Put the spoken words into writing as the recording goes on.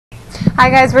Hi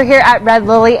guys, we're here at Red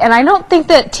Lily, and I don't think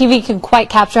that TV can quite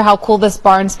capture how cool this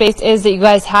barn space is that you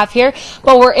guys have here,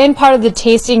 but we're in part of the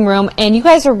tasting room, and you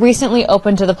guys are recently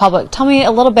open to the public. Tell me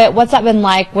a little bit, what's that been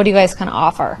like? What do you guys kind of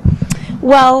offer?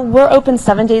 Well, we're open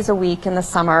 7 days a week in the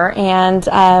summer, and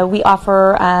we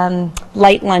offer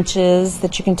light lunches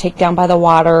that you can take down by the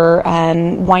water,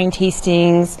 wine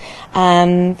tastings,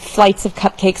 flights of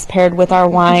cupcakes paired with our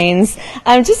wines,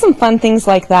 just some fun things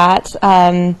like that.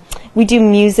 We do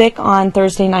music on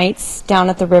Thursday nights down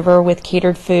at the river with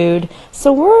catered food,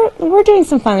 so we're doing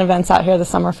some fun events out here this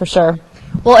summer for sure.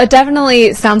 Well, it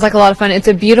definitely sounds like a lot of fun. It's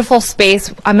a beautiful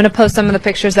space. I'm going to post some of the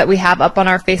pictures that we have up on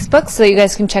our Facebook so you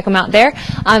guys can check them out there.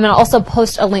 And I'll also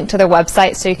post a link to their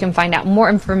website so you can find out more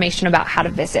information about how to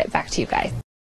visit. Back to you guys.